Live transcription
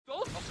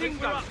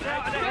Dingo, out of the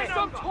Get head.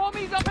 some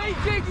Tommies up,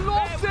 taking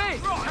losses!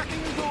 Attacking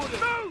his orders.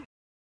 Move!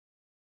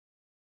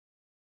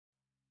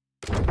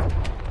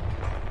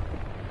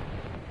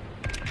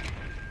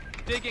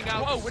 Digging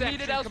out. Whoa, the we're section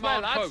needed elsewhere,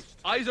 command lads. post.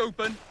 Eyes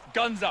open,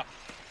 guns up.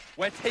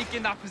 We're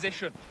taking that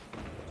position.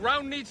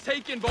 Ground needs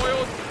taking,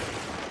 boys.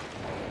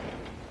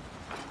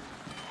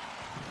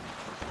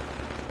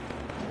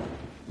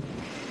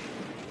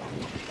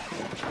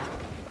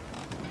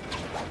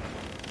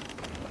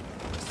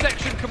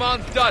 Section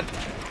command's done.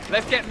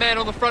 Let's get men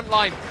on the front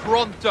line,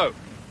 pronto.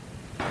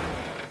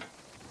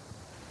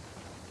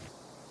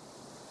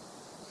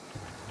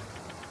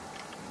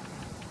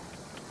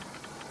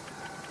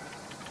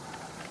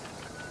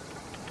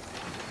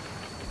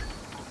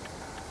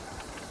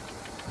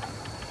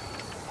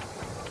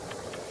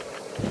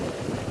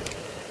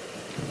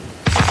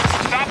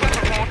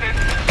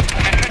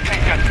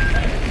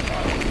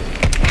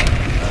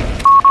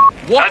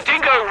 What? A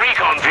Dingo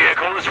recon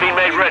vehicle has been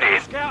made ready.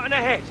 Scouting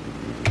ahead.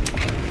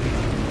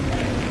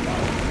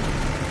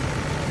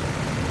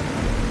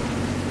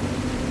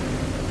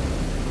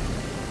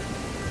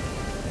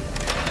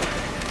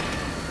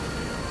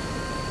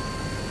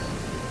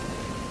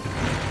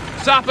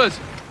 Sappers,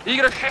 are you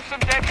gonna shift some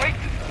dead weight?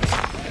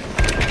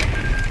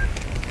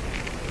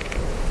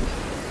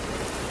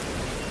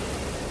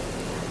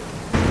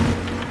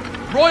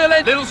 Royal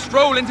End, little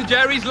stroll into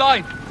Jerry's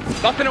line.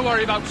 Nothing to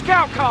worry about.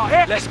 Scout car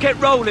here. Let's get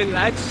rolling,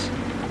 lads.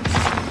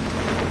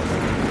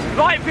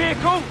 Light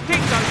vehicle.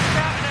 Dingo,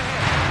 scouting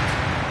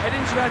ahead.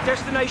 Heading to our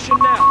destination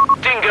now.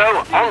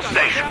 Dingo on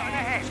station. Scouting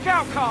ahead.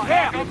 Scout car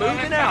here. We're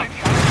moving out.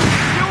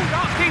 Fueled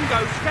up.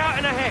 Dingo,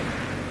 scouting ahead.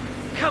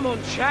 Come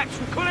on, chaps.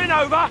 We're pulling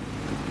over.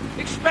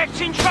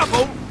 Expecting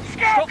trouble.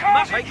 Scout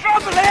car's in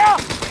trouble here.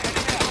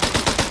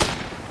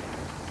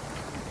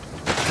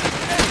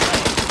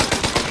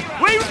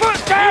 We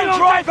put down,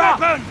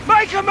 driver.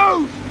 Make a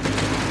move.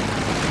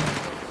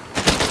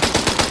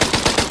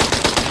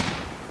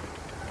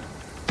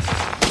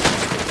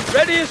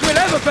 Ready as we'll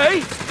ever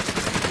be.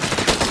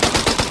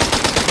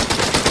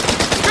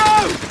 Go!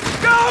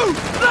 Go!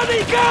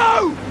 Bloody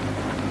go!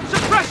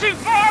 Suppressing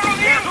fire on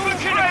the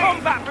infantry in a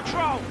combat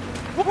patrol.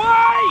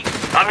 Wait!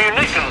 A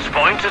munitions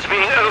point is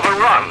being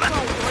overrun.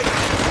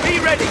 Be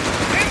ready.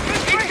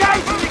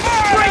 Engage with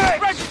extreme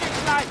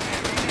prejudice, lads.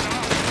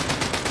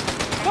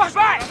 What's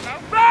back?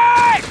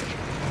 Back!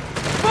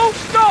 Full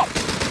stop!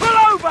 Pull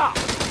over!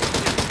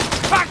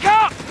 Back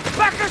up!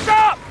 Back us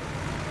up!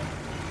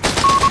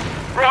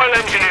 Royal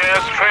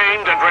Engineers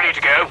trained and ready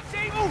to go.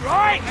 All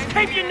right,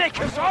 keep your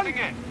knickers on.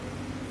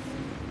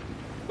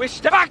 We're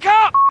back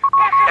up!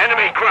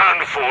 Enemy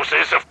ground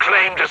forces have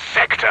claimed a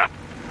sector.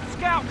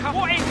 Scout car,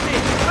 what is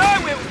this?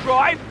 Air-wheel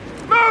drive?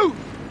 Move!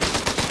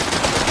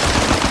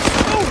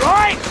 All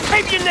right,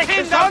 keep your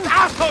knickers on.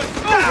 All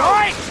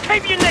right,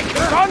 keep your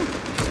knickers on.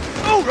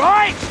 All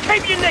right,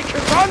 keep your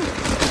knickers on.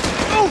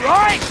 All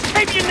right,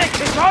 keep your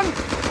knickers on.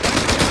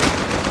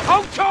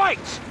 Hold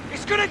tight.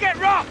 It's gonna get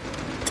rough.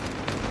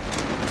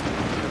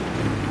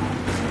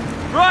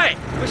 Right,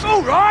 it's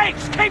all right.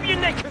 Keep your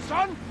knickers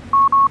on.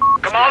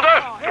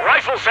 Commander,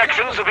 rifle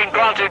sections have been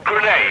granted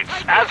grenades,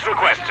 as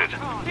requested.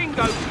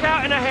 Dingo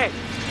scouting ahead.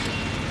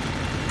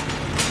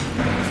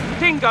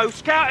 Dingo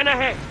scouting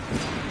ahead.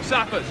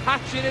 Sappers,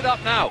 hatching it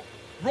up now.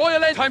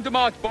 Royal End, time to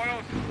march, boys.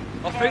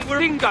 I think we're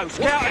Dingo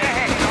scouting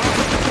ahead.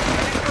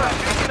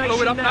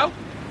 Blow it up now.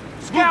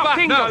 Scout back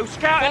Dingo now.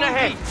 scouting Follow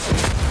ahead. me.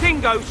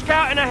 Dingo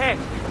scouting ahead.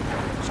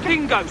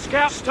 Dingo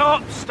scout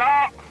stop.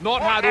 Start.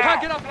 Not handled.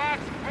 Pack it up,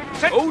 lads.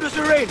 Orders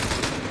are in.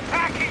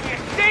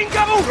 Dingo,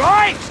 all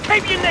right.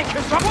 Keep your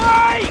knickers on.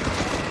 Wait.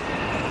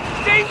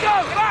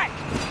 Dingo, back.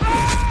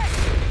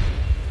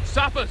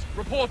 Sappers,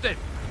 reporting.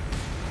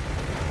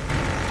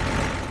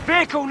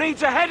 Vehicle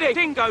needs a heading.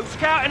 Dingo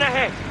scouting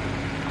ahead.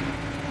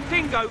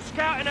 Dingo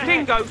scouting ahead.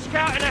 Dingo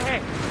scouting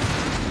ahead.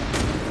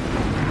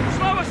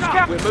 Slow us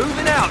up. We're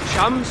moving out,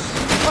 chums.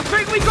 I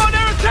think we got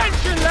their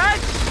attention,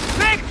 lads.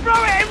 Let's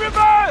throw it in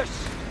reverse.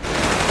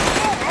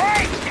 All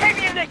right,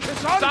 keep your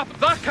knickers on. Sapper,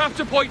 that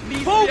capture point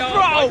needs Full to be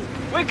throttle.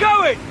 We're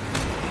going.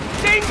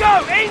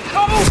 Dingo,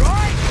 income. All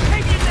right,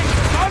 keep your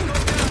knickers on.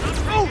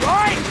 All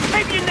right,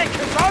 keep your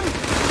knickers on.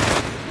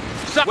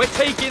 We're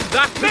taking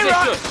that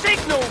Mirror, position.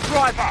 signal,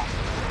 driver.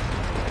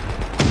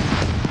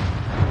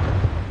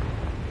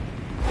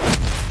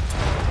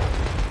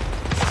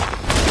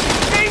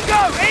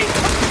 Dingo,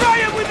 income. Try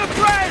him with the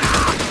friend.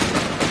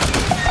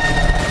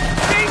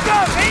 Dingo,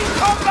 in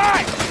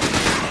combat.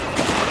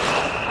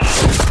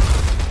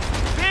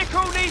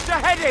 Vehicle needs a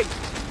heading.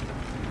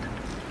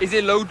 Is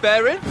it load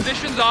bearing?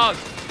 Position's ours.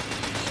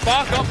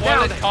 Spark up while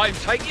Now it's then, time.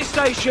 take your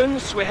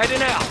stations. We're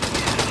heading out.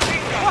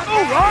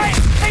 All right,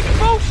 take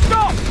full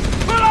stop.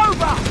 Pull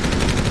over.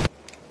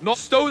 Not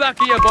stow that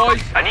gear,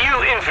 boys. A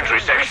new infantry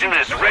section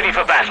is ready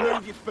for battle.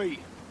 Move your feet.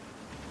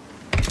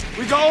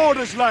 We got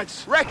orders,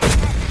 lads.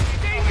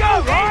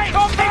 Dingo, right,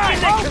 keep your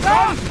knickers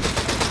on.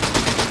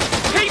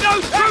 Keep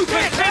those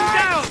troopers pinned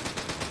down.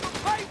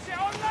 Paint it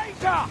on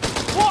later.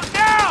 What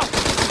now?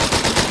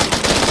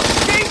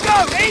 Dingo,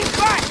 in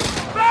back.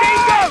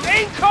 Dingo,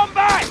 in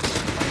combat.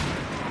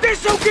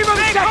 This'll give them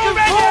second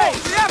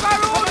thoughts! We have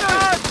our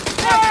orders!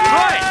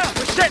 Right,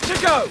 we're set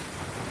to go!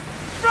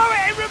 Throw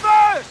it in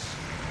reverse!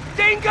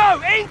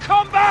 Dingo, in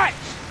combat!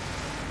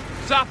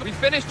 Zap, we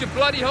finished your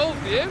bloody hole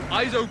for you.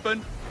 Eyes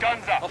open.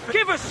 Guns up.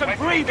 Give us some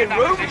breathing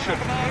room!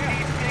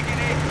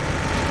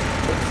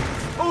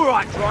 All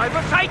right,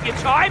 driver, take your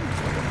time!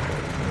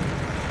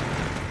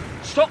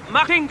 Stop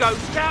mucking, Dingo,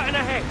 scouting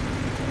ahead!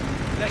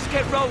 Let's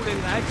get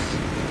rolling,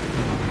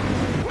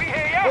 lads. We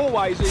hear you.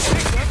 Always is.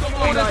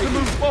 Orders to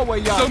move. While we're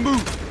young. So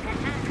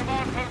move.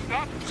 Command post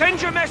up.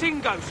 Send your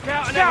Dingo,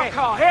 scouting ahead.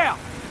 Car, here!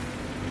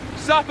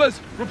 Sappers,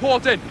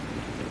 reporting.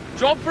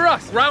 Job for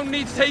us. Ground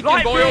needs taking,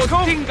 Light boys.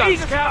 vehicle, Dingo,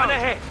 scouting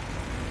ahead.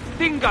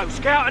 Dingo,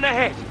 scouting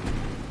ahead.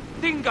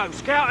 Dingo,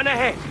 scouting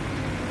ahead.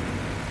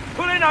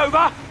 Pulling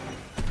over.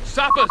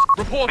 Sappers,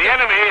 reporting. The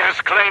enemy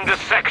has claimed a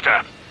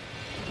sector.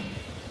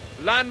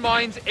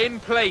 Landmines in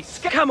place.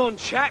 Come on,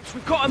 chaps,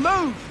 we've got to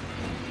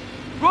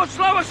move. Rod,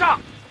 slow us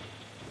up.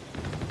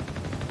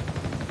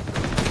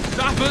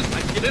 Sappers,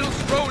 take a little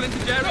stroll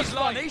into Jerry's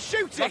line.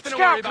 Shoot it! Nothing to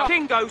worry Scout, about.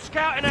 Dingo,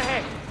 scouting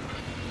ahead.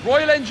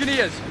 Royal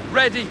Engineers,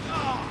 ready.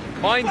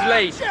 Mines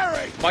laid.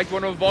 Jerry! Might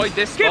want to avoid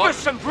this Give spot. us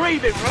some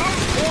breathing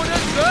room.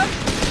 Orders, sir.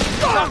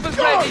 Sappers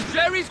go! ready.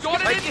 Jerry's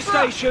got it Take in your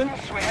front. station.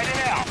 We're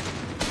heading out.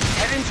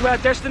 Heading to our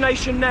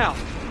destination now.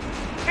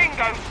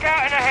 Dingo,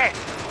 scouting ahead.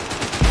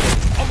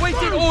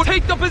 Awaiting order.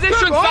 Take the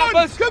position, Come on!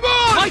 Sappers. Come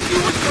on! Like you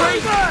were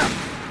trained.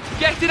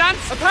 Get it,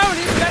 Ants.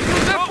 Apparently,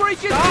 vessels are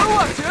breaking through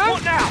us,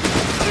 What now?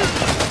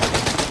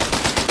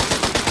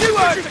 You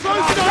heard it!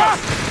 Close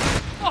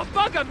enough! Oh,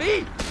 bugger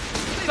me.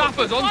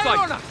 Sappers on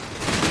site.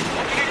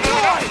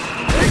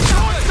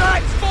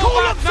 Contact!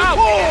 Call up now.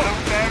 support!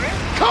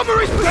 Cover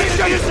his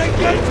position!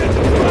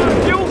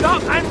 Fueled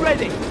up and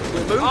ready.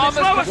 We're moving. Armors,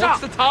 Slow us what's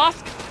up. the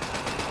task?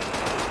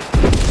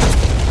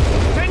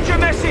 Send your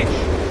message.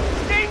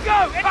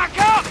 Dingo, back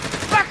up!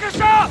 Back us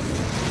up!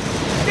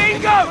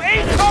 Dingo,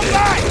 in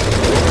combat!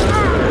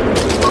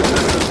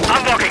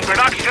 Unlocking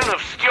production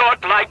of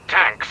Stuart light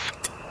tanks.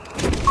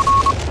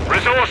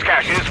 Resource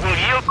caches will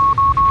yield.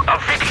 A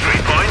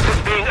victory point is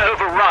being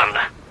overrun.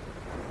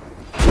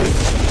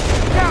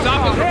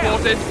 Sappers here.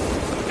 reported.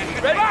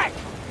 Back!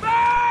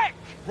 Back!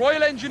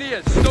 Royal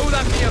Engineers, stow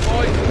that near,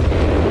 boys.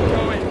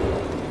 Going.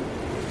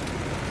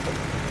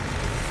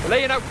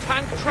 Laying out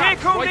tank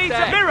traps Vehicle right needs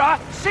there. a mirror.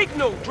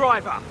 Signal,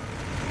 driver.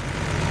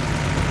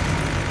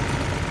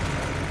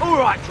 All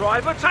right,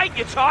 driver, take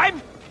your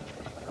time.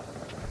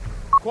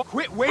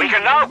 Quit We winging!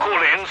 can now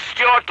call in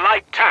Stuart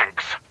light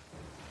tanks.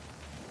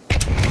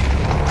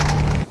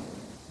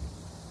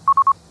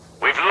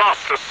 We've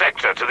lost the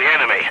sector to the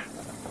enemy.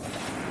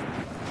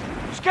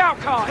 Scout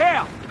car,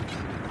 here.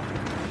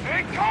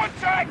 In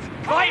contact!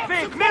 Light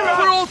vehicle, mirror.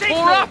 We're all signal,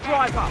 tore up.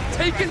 driver.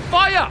 Taking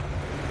fire.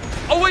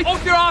 Oh wait,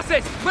 off your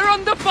asses. We're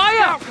under fire.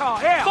 Scout car,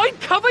 here. Find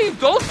cover, you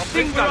dolts.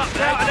 Dingo,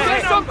 scouting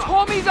There's ahead. some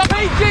Tommies are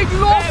making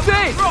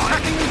losses.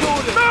 Tracking his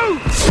orders.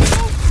 Move!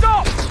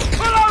 Stop!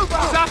 Pull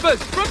over! Sappers,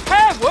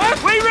 prepare work.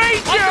 We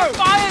read you! Under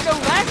fire, no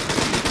less.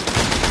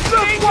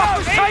 Look what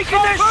was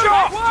taking the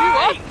shot! You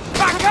up?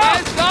 Back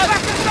up! Prepare's done.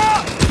 Back us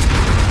up!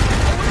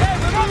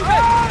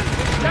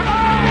 Come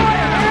on!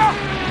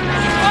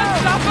 Run,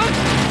 Sappers.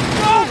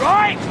 All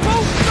right!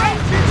 Full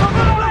strength on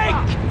the blink!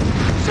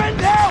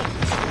 Send help!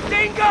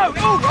 Dingo!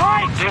 All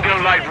right! Dingo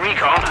light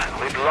recon.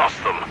 We've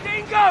lost them.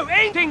 Dingo!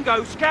 In!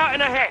 Dingo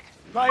scouting ahead!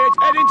 Play it,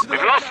 head into the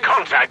We've lost location.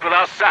 contact with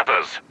our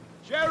sappers.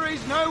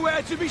 Jerry's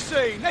nowhere to be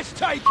seen. Let's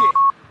take it.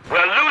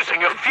 We're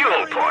losing a fuel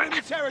We're in point.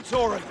 enemy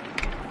territory.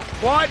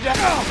 Quiet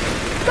down.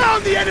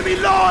 Down the enemy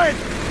line.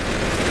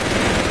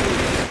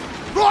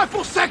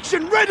 Rifle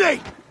section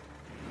ready.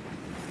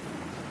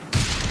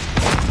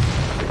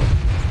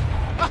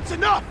 That's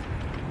enough.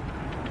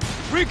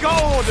 We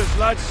got orders,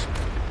 lads.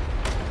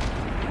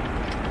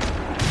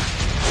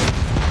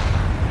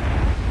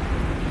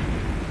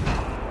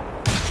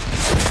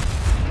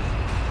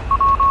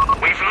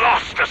 We've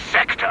lost a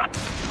sector.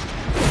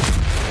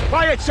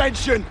 Pay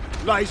attention,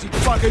 lazy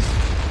buggers.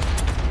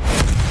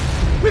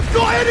 We've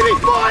got enemy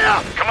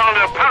fire!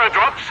 Commander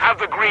Paradrops have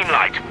the green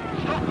light.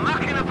 Stop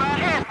mucking about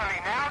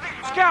carefully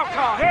now. Scout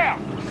car,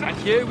 here! And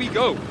here we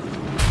go.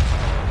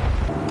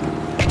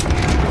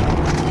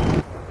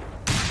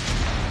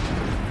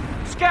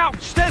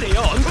 Scout, steady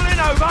on! Pulling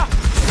over!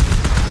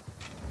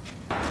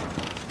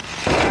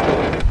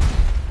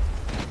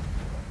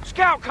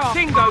 Scout car!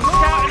 Dingo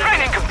scouting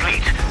Training ahead!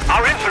 complete.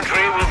 Our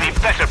infantry will be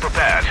better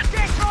prepared.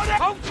 Get on it!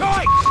 Hold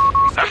tight!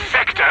 A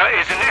sector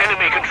is in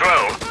enemy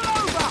control. Pull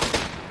over!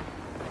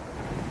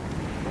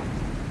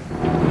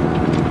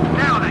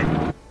 Now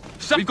then.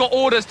 So we've got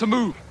orders to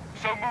move.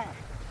 So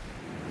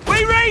move.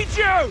 We read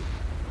you!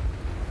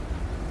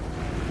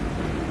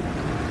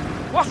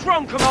 What's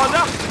wrong,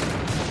 Commander?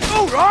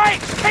 All right,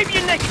 keep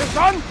your knickers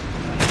on!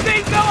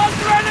 Dingo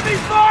under enemy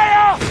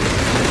fire!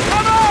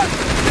 Come on!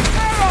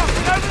 They're off,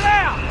 over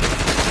there!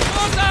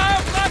 On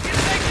down, back in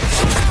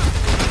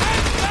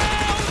Hands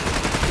down!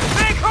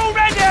 Vehicle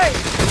ready!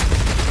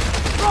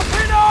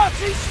 Dropping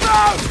arty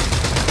smoke!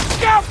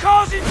 Scout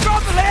car's in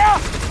trouble here!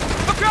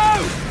 Go!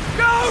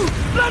 Go!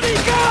 Bloody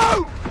go!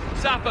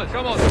 Sappers,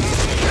 come on.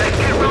 Let's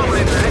get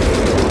rolling, then.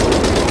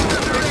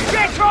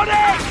 Get on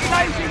it!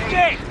 Lazy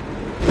dick!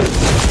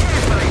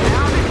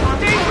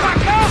 Dig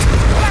back up!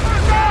 Back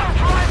us up!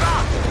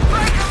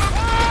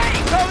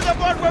 Cover the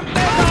board from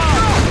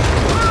there!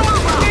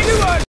 Need to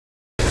work!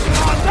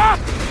 Commander!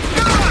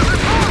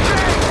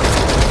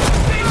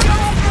 Bingo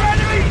up for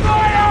enemy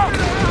fire!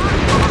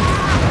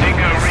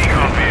 Dingo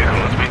recon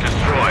vehicle has been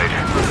destroyed.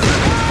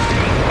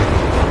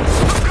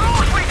 Of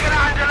course we can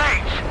handle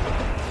it!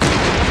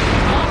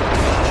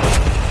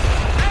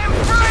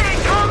 M3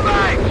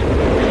 combat!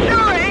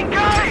 Sure,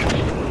 engage!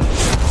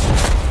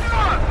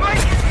 Sure,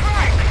 making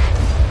tracks!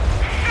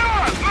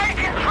 Sure,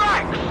 making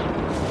tracks!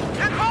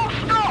 Then full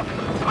stop!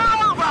 Pull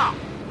over!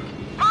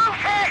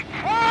 Bullshit!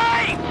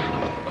 Wait!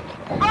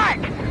 Back!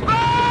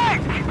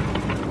 Back!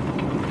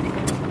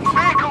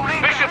 Vehicle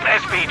Bishop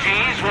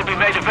SPGs will be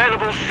made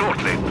available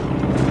shortly.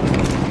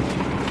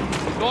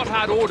 Not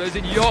had orders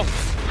in Yonk.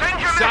 Send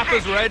your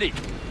Sappers message. ready.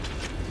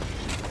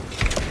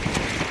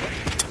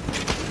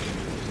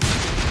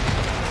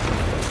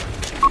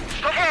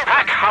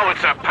 Pack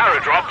howitzer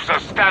paradrops are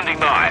standing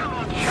by.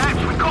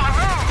 Chaps, we got a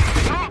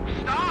move! Stop!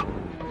 Stop!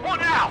 What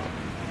now?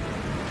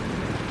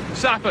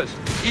 Sappers,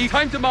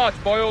 time to march,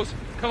 boys.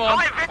 Come on.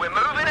 We're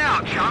moving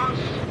out, chums.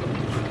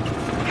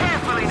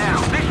 Carefully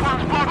now. This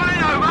one's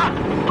bobbling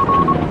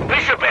over.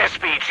 Bishop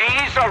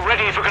SPGs are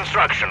ready for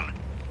construction.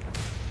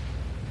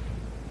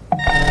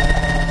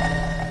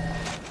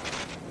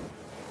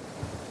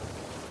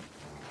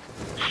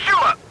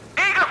 Stewart,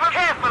 eager for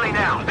carefully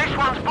now. This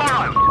one's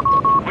borrowed.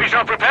 We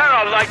shall prepare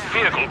our light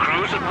vehicle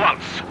crews at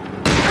once.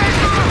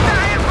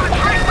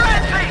 Infantry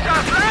fancies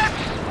us,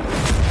 lads!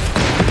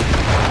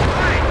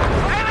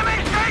 Enemy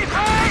CP!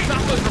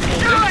 Sappers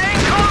reporting. Stewart in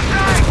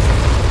contact!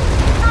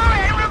 Throw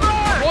it in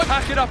reverse! Boy,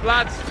 pack it up,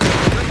 lads.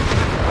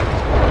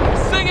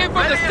 Singing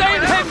from the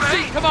same hymn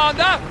sheet,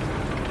 Commander.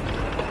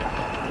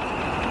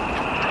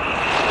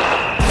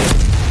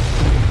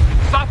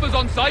 Sappers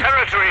on site.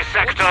 Territory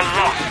sector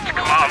lost,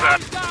 Commander.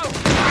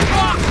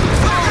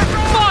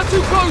 Far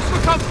too close for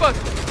comfort.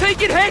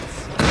 Taking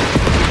hits.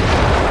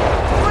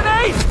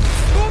 Grenade!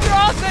 Move your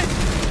asses!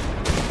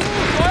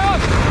 Move,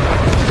 boys!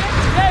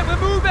 Yeah,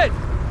 we're moving.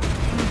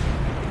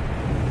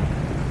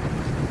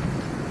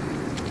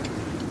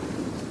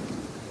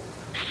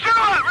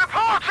 Stewart,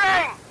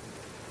 reporting!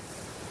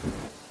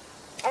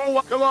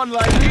 Oh, come on,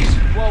 ladies,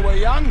 while we're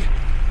young.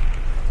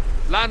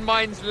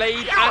 Landmines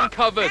laid and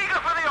covered. Eager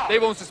for the op. They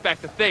won't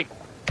suspect a thing.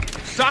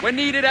 We're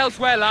needed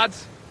elsewhere,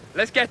 lads.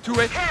 Let's get to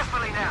it.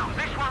 Carefully now.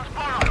 This one's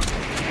borrowed.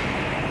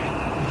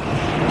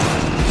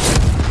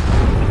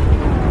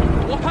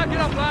 We'll pack it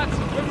up, lads.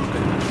 We're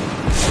moving.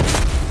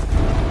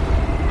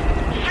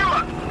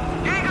 Stewart,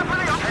 eager for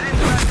the op. Head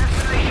into our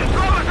destination.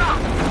 Roll us up.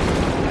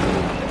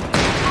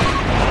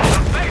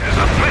 The Invaders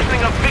are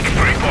threatening a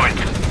victory point.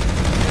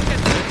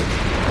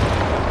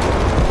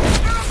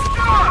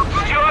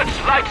 Stewart's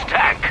light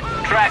tank,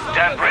 tracked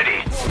and ready.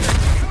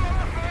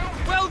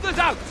 Welders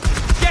out.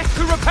 Get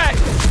to repair.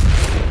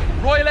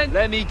 Royland,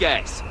 let me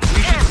guess.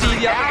 We should see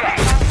the other guy.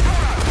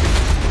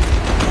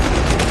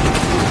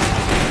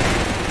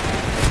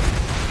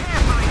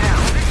 Carefully now.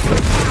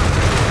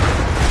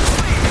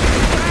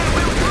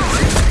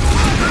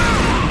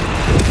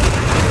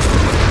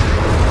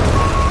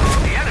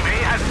 The enemy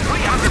has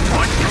 300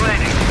 points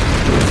remaining.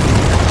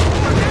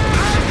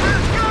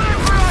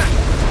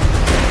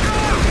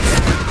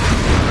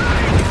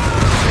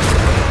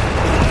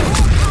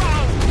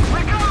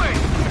 We're going!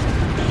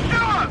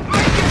 Stewart,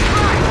 make it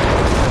right!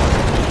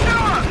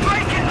 Stewart,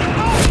 make it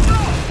full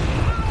stop!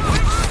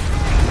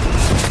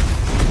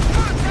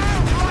 Put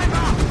down,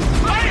 driver!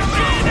 Let's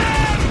get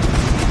him!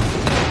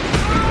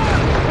 We're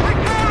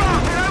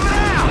over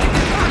now!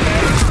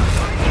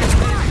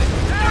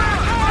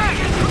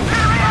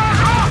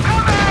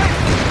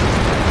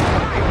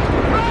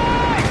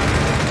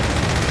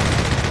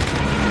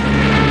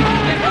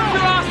 Get up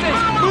your asses.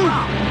 Move.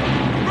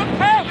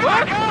 Repair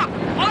work. Back up!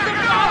 Under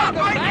fire,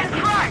 the Make it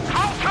best. right!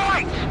 Hold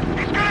tight!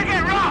 It's gonna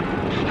get rough!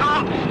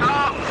 Stop!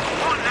 Stop!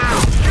 What now?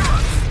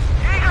 Stewart!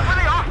 Eager for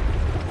the off!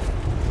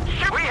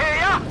 We hear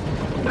ya!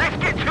 Let's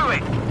get to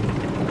it!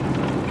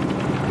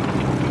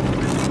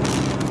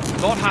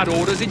 Not had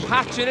orders in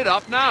patching it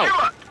up now.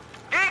 Stewart!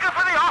 Eager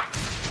for the off!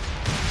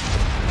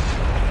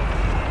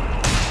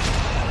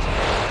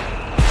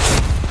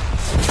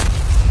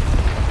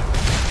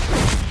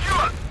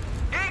 Stewart!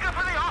 Eager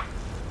for the off!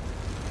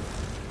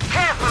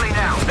 Carefully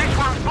now! This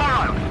one's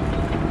borrowed!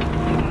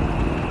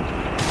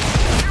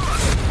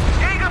 Stewart!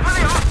 Eager for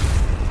the off!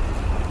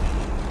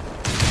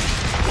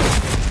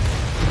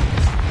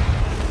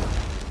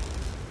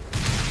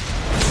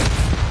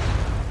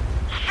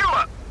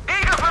 Stewart!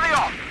 Eager for the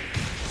off!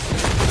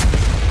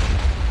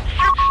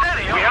 Shoot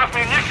steady! We have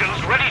munitions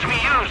ready to be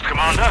used,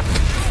 Commander.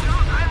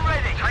 I'm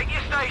ready. Take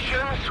your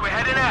stations. We're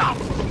heading out.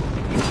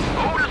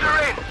 Orders are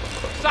in.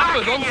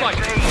 Sappers Back on in site.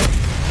 your team.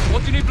 What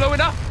do you need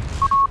blowing up?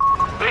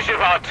 Bishop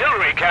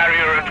artillery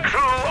carrier and crew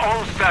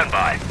on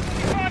standby.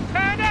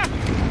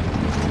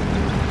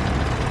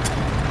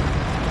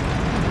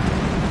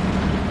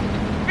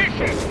 Bishop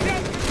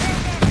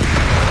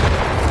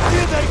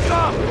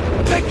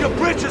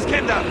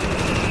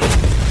commander!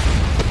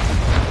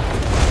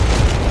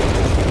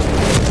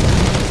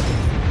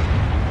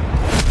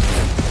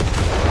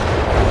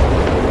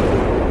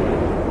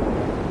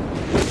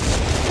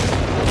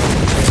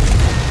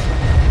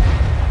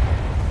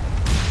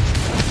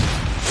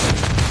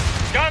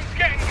 Guns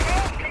getting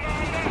close,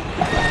 Commander!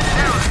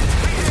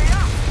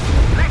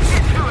 Let's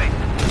get to it!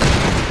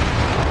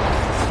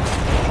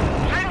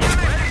 Send your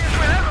messages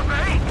wherever,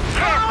 buddy!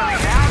 Carefully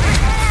now!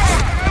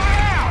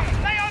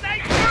 Stay on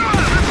eight!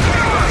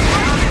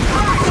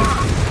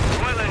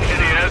 Oil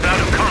engineers out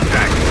of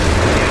contact.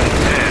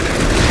 Dead.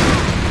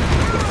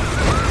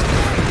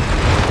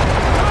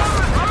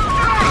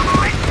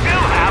 We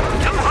still have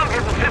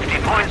 250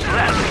 points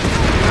left.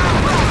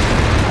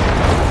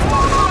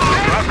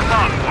 There are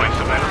command points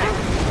available.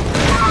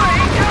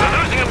 We're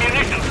losing a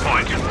munitions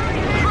point.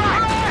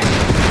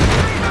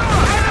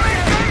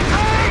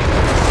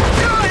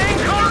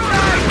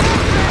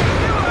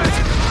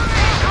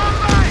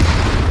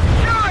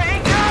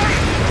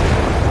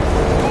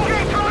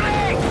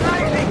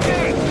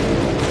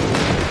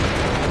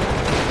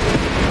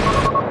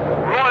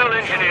 Royal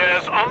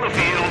Engineers on the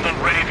field and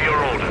ready for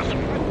your orders.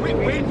 Quick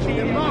win for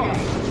your mark.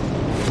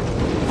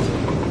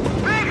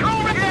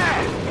 Vehicle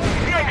again!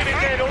 You're gonna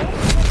get all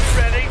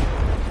ready.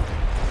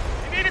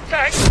 You need a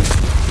tank?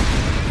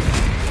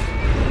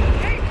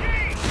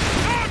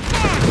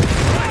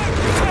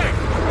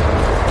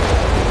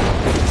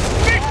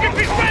 Big ship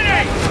is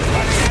ready!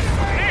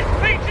 This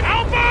beats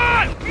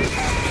Albert!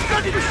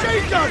 Bloody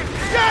machine gun!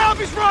 Get out of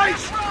his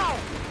range!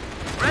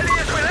 Ready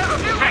as we'll ever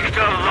be.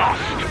 Sector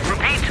lost.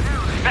 Repeat,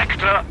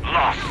 sector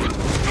lost.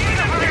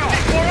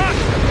 For us!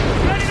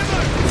 Ready to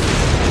move!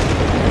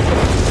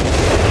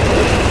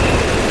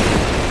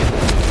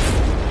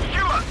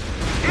 Stuart,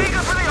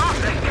 eager for the off.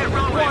 Let's get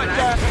rolling. Right,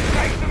 lads.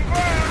 Jack.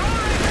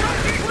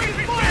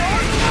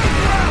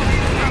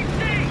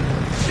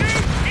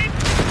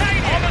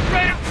 Armor's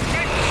ready!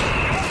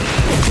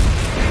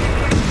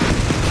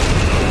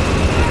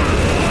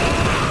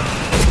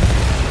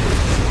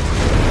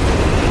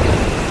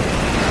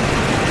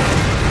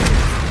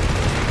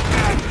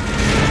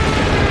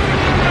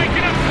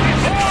 Taking up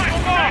his final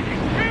mark!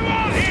 You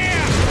are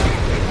here!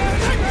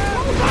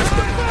 What's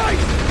the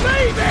face?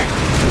 Leave it!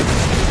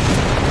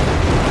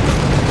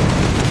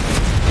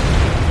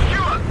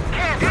 Stuart,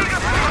 carefully.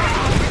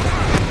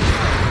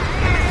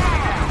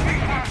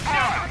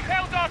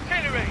 Held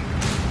artillery!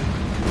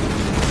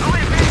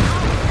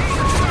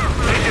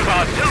 Native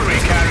artillery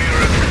carrier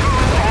at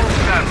on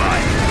standby.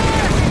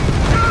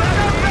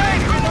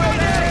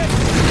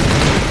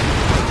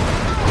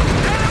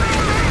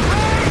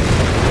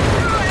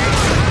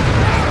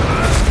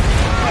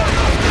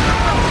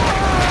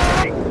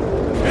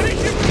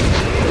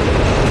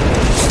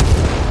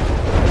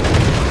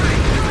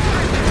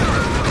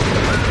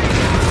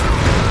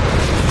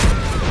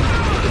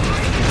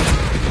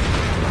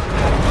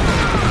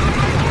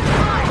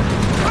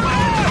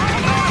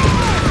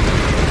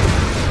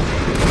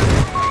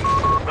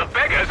 The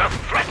beggars are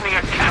threatening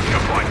a capture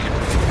point.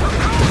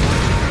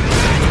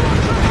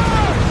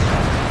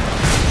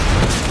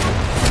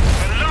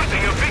 We're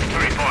losing a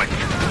victory point.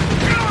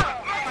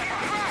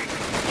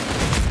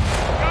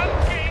 Guns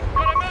getting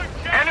for the moon,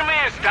 Jack! Enemy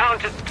is down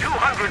to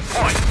 200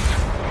 points.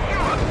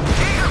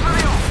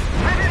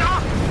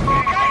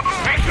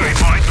 Victory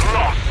point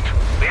lost.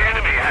 The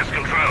enemy has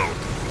control.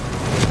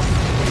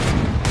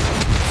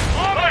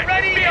 Armor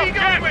ready,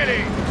 eager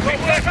ready! We're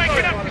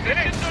taking up